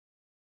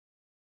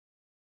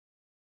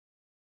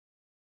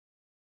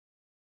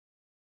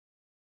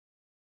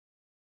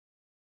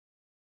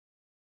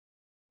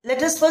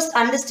Let us first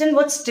understand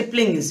what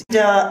stippling is.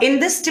 In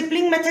this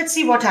stippling method,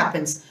 see what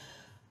happens.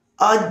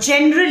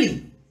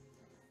 Generally,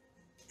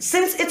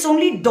 since it's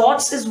only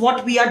dots is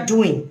what we are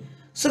doing,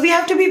 so we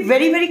have to be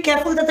very, very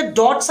careful that the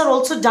dots are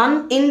also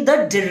done in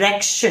the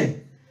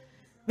direction.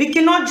 We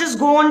cannot just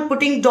go on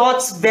putting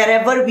dots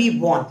wherever we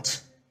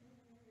want.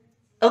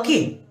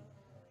 Okay,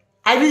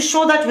 I will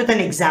show that with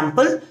an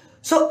example.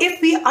 So if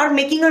we are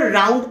making a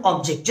round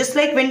object, just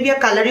like when we are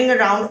coloring a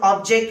round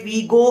object,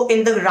 we go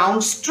in the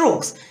round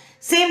strokes.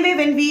 Same way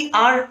when we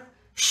are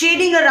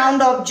shading a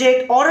round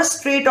object or a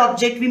straight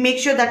object, we make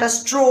sure that our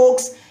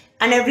strokes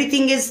and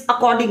everything is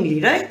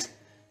accordingly, right?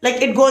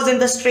 Like it goes in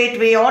the straight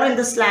way or in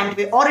the slant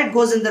way or it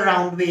goes in the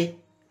round way.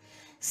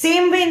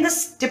 Same way in the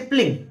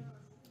stippling,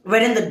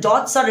 wherein the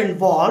dots are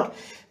involved,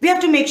 we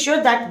have to make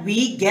sure that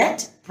we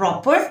get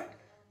proper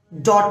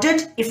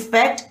dotted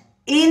effect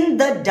in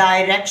the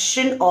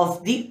direction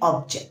of the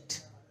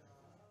object.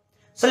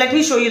 So let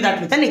me show you that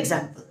with an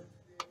example.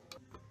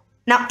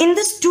 Now in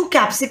this 2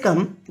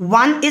 capsicum,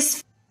 one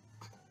is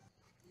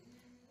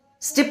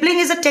stippling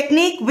is a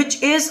technique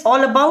which is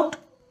all about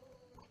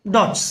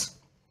dots.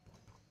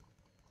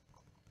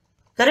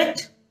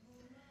 Correct?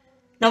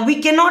 Now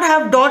we cannot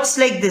have dots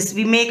like this.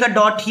 We make a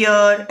dot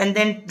here and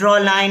then draw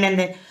a line and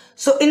then.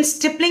 So in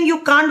stippling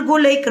you can't go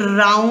like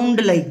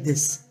round like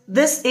this.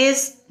 This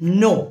is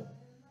no.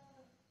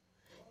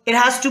 It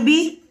has to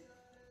be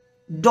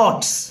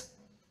dots.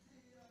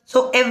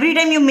 So every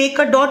time you make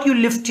a dot, you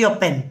lift your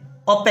pen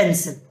or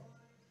pencil.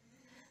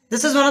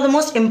 This is one of the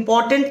most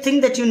important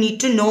things that you need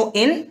to know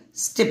in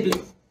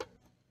stippling.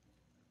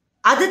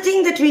 Other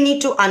thing that we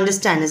need to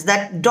understand is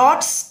that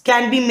dots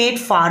can be made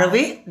far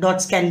away,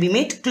 dots can be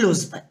made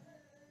close by.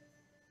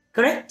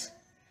 Correct?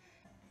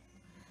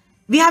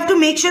 We have to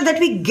make sure that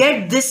we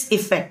get this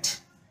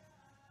effect.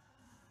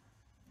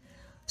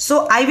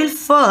 So I will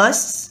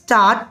first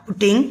start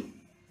putting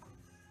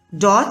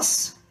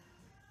dots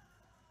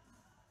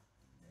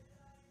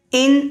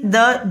in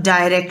the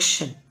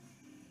direction.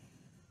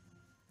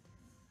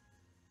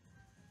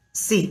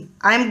 See,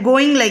 I am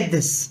going like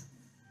this.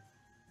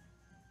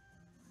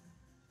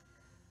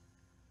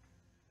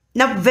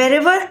 Now,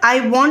 wherever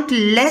I want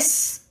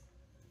less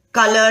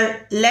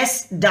color,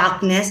 less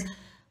darkness,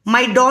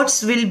 my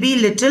dots will be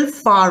little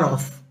far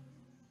off.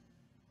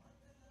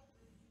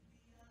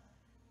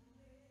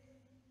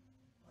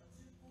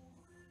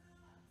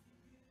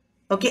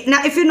 Okay,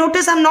 now if you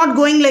notice, I'm not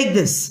going like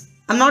this.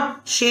 I'm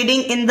not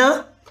shading in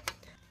the,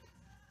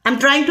 I'm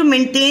trying to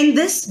maintain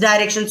this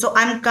direction. So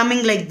I'm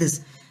coming like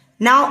this.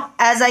 Now,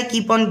 as I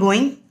keep on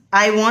going,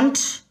 I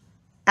want,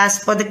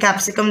 as per the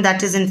capsicum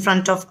that is in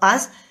front of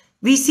us,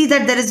 we see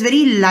that there is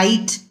very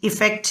light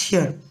effect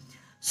here.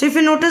 So if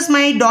you notice,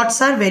 my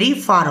dots are very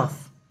far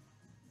off.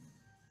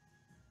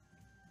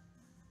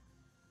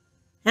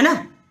 है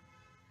ना?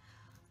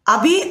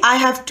 Abhi, I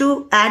have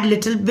to add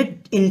little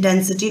bit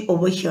intensity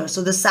over here.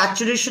 So the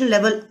saturation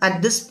level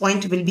at this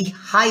point will be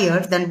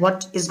higher than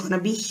what is going to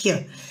be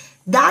here.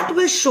 That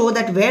will show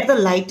that where the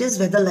light is,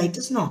 where the light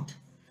is not.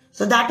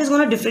 So that is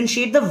going to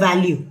differentiate the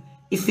value.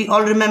 If we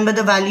all remember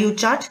the value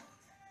chart,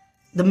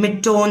 the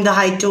mid-tone, the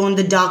high tone,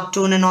 the dark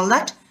tone and all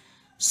that.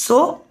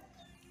 So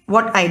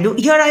what I do,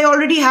 here I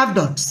already have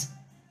dots.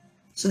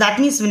 So that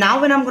means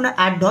now when I'm going to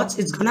add dots,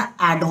 it's going to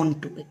add on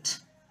to it,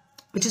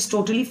 which is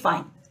totally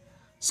fine.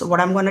 So what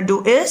I'm going to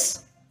do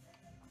is,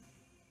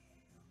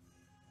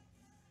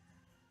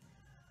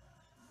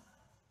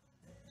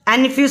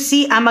 and if you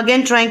see, I'm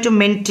again trying to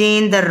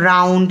maintain the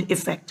round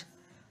effect.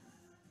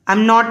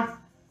 I'm not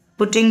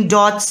putting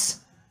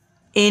dots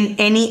in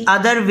any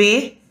other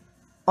way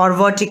or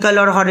vertical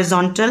or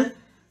horizontal,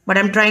 but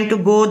I'm trying to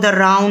go the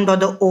round or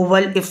the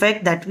oval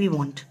effect that we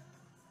want.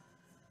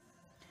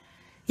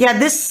 Yeah,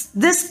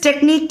 this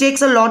technique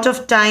takes a lot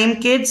of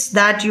time, kids,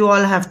 that you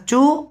all have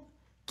to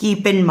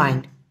keep in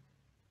mind.